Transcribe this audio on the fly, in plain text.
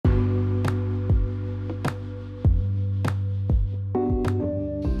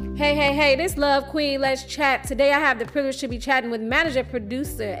Hey, this Love Queen, let's chat. Today I have the privilege to be chatting with manager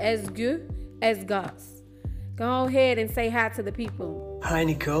producer Özgür. Go ahead and say hi to the people. Hi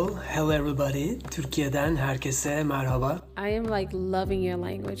Nicole, hello everybody. Türkiye'den herkese merhaba. I am loving your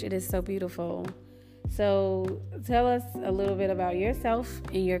language. It is so beautiful. So tell us a little bit about yourself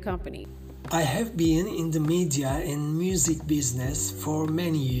and your company. I have been in the media and music business for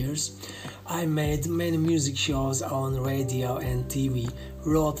many years. I made many music shows on radio and TV,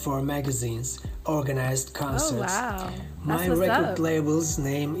 wrote for magazines, organized concerts. Oh, wow. My record label's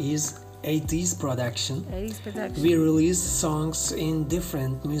name is 80s Production. We release songs in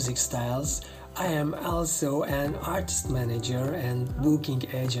different music styles. I am also an artist manager and booking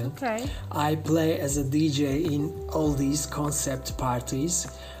agent. Okay. I play as a DJ in all these concept parties.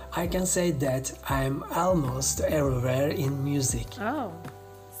 I can say that I'm almost everywhere in music. Oh,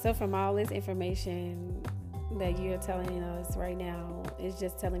 so from all this information that you're telling us right now, it's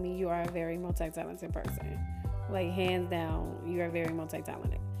just telling me you are a very multi-talented person. Hands down, you are very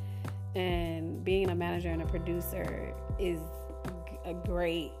multi-talented. And being a manager and a producer is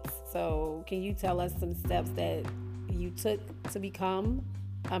great. So can you tell us some steps that you took to become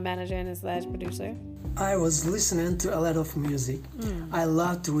a manager and a producer? I was listening to a lot of music. I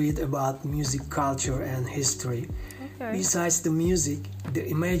love to read about music culture and history. Okay. Besides the music, the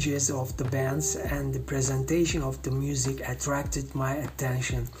images of the bands and the presentation of the music attracted my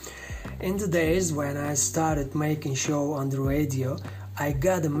attention. In the days when I started making show on the radio, I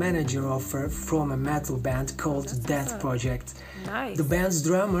got a manager offer from a metal band called Death Project. Nice. The band's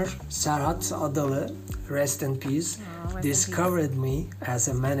drummer, Serhat Adalı, rest in peace, discovered me as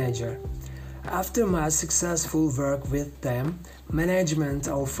a manager. After my successful work with them, management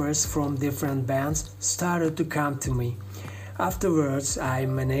offers from different bands started to come to me. Afterwards, I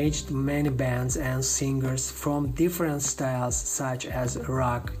managed many bands and singers from different styles such as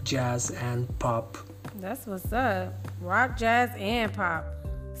rock, jazz, and pop. That's what's up. Rock, jazz, and pop.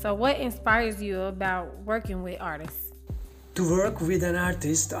 So what inspires you about working with artists? To work with an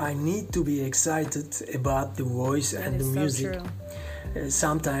artist, I need to be excited about the voice and the music. So true.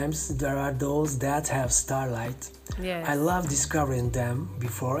 Sometimes there are those that have starlight. Yes. I love discovering them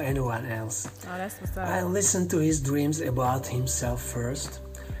before anyone else. Oh, that's what's up. I listen to his dreams about himself first.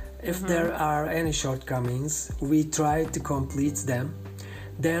 If there are any shortcomings, we try to complete them.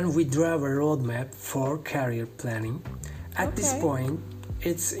 Then we draw a roadmap for career planning. At this point,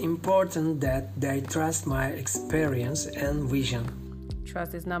 it's important that they trust my experience and vision.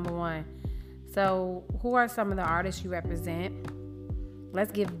 Trust is number one. So, who are some of the artists you represent?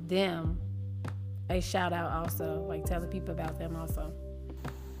 Let's give them a shout out also. Tell the people about them also.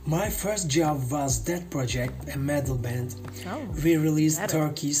 My first job was Death Project, a metal band. Oh, we released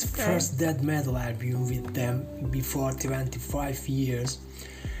Turkey's first death metal album with them before 25 years.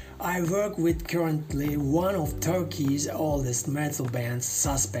 I work with currently one of Turkey's oldest metal bands,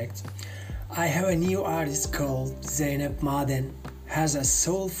 Suspect. I have a new artist called Zeynep Maden, has a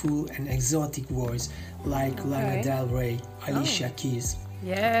soulful and exotic voice like Lana Del Rey, Alicia Keys.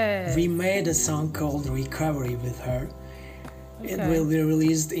 Yes. We made a song called Recovery with her. It will be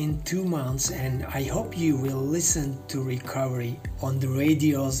released in 2 months and I hope you will listen to Recovery on the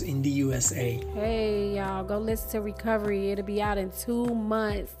radios in the USA. Hey y'all, go listen to Recovery. It'll be out in 2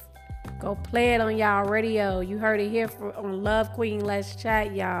 months. Go play it on y'all radio. You heard it here on Love Queen. Let's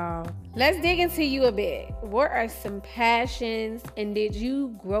chat, y'all. Let's dig into you a bit. What are some passions, and did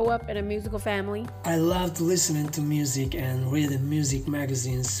you grow up in a musical family? I loved listening to music and reading music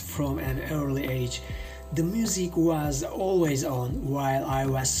magazines from an early age. The music was always on while I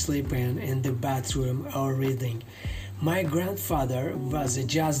was sleeping in the bathroom or reading. My grandfather was a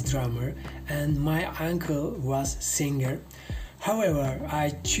jazz drummer and my uncle was a singer. However, I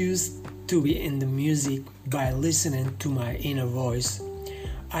choose to be in the music by listening to my inner voice.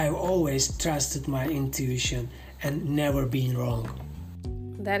 I've always trusted my intuition and never been wrong.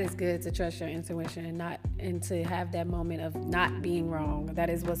 That is good to trust your intuition and to have that moment of not being wrong.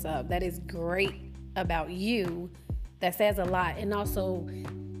 That is what's up. That is great about you. That says a lot. And also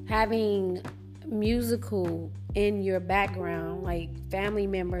having musical in your background, like family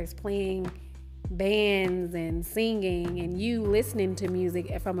members playing bands and singing and you listening to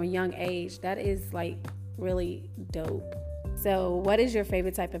music from a young age, that is really dope. So what is your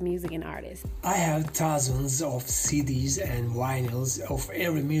favorite type of music and artist? I have thousands of CDs and vinyls of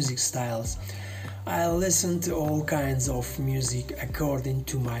every music styles. I listen to all kinds of music according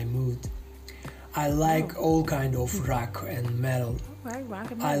to my mood. I like all kinds of rock and metal. Right, rock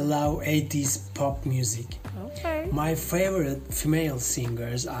and metal. I love 80s pop music. Okay. My favorite female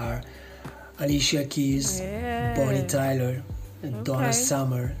singers are Alicia Keys, Bonnie Tyler, Donna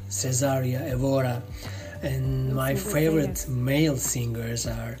Summer, Cesaria Evora. And my favorite male singers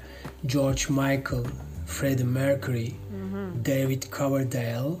are George Michael, Freddie Mercury, David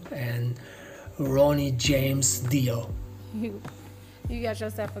Coverdale, and Ronnie James Dio. You got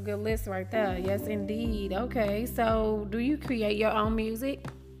yourself a good list right there. Yes, indeed. Okay, so do you create your own music?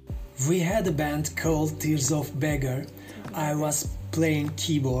 We had a band called Tears of Beggar. I was playing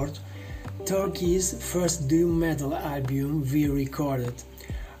keyboard. Turkey's first doom metal album we recorded.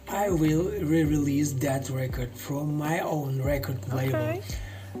 I will re-release that record from my own record label.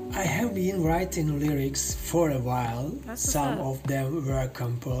 I have been writing lyrics for a while. Some of them were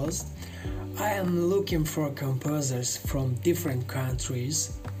composed. I am looking for composers from different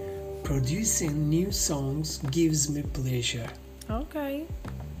countries. Producing new songs gives me pleasure. Okay.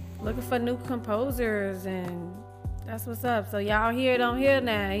 Looking for new composers, and that's what's up. So y'all hear it on here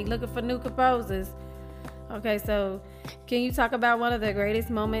now. He looking for new composers. Okay, so can you talk about one of the greatest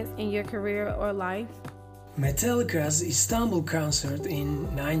moments in your career or life? Metallica's Istanbul concert in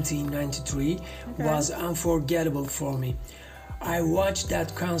 1993 was unforgettable for me. I watched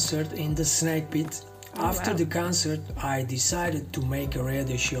that concert in the Snake Pit. After the concert, I decided to make a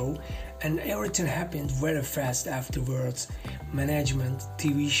radio show, and everything happened very fast afterwards. Management,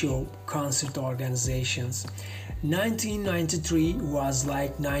 TV show, concert organizations. 1993 was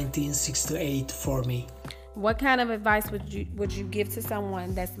like 1968 for me. What kind of advice would you give to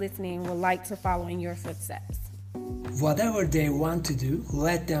someone that's listening and would like to follow in your footsteps? Whatever they want to do,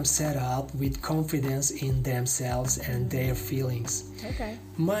 let them set out with confidence in themselves and their feelings. Okay.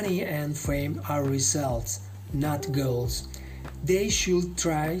 Money and fame are results, not goals. They should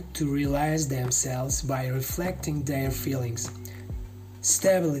try to realize themselves by reflecting their feelings.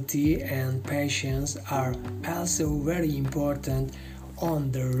 Stability and patience are also very important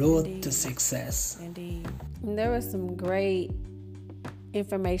on the road to success. Indeed. There was some great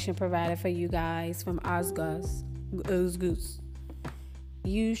information provided for you guys from Özgür.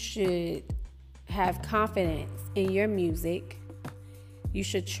 You should have confidence in your music. You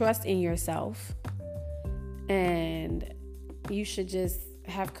should trust in yourself. And you should just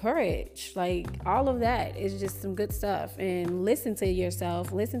have courage. Like, all of that is just some good stuff. And listen to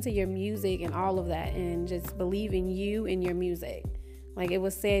yourself, listen to your music and all of that, and just believe in you and your music. Like it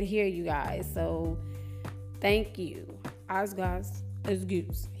was said here, you guys. So thank you, Özgür.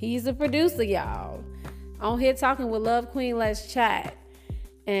 He's a producer, y'all. On here talking with Love Queen, let's chat.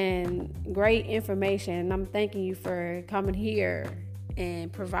 And great information. And I'm thanking you for coming here and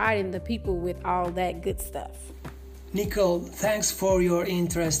providing the people with all that good stuff. Nicole, thanks for your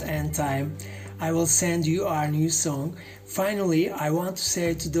interest and time. I will send you our new song. Finally, I want to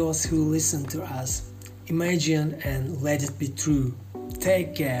say to those who listen to us, imagine and let it be true.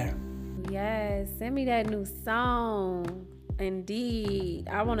 Take care. Yes, send me that new song. Indeed.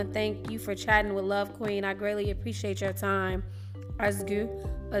 I want to thank you for chatting with Love Queen. I greatly appreciate your time. Özgür.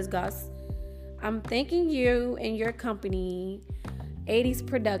 I'm thanking you and your company, 80s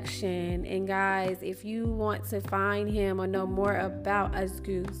Production. And guys, if you want to find him or know more about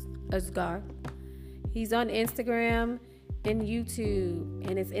Özgür, he's on Instagram and YouTube,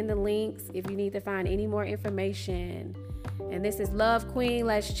 and it's in the links if you need to find any more information. And this is Love Queen,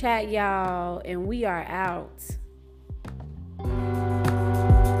 let's chat, y'all, and we are out.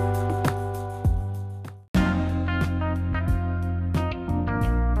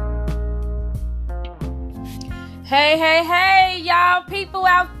 Hey, y'all people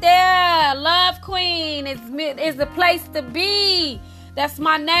out there. Love Queen is the place to be. That's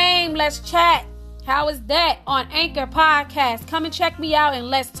my name. Let's chat. How is that on Anchor Podcast? Come and check me out and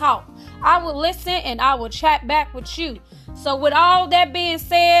let's talk. I will listen and I will chat back with you. So with all that being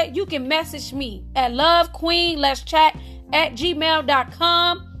said, you can message me at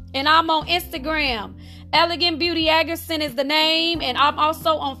lovequeenletschat@gmail.com, and I'm on Instagram. Elegant Beauty Eggerson is the name, and I'm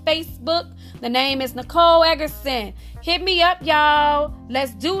also on Facebook. The name is Nicole Eggerson. Hit me up, y'all.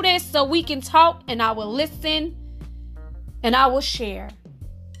 Let's do this so we can talk, and I will listen and I will share.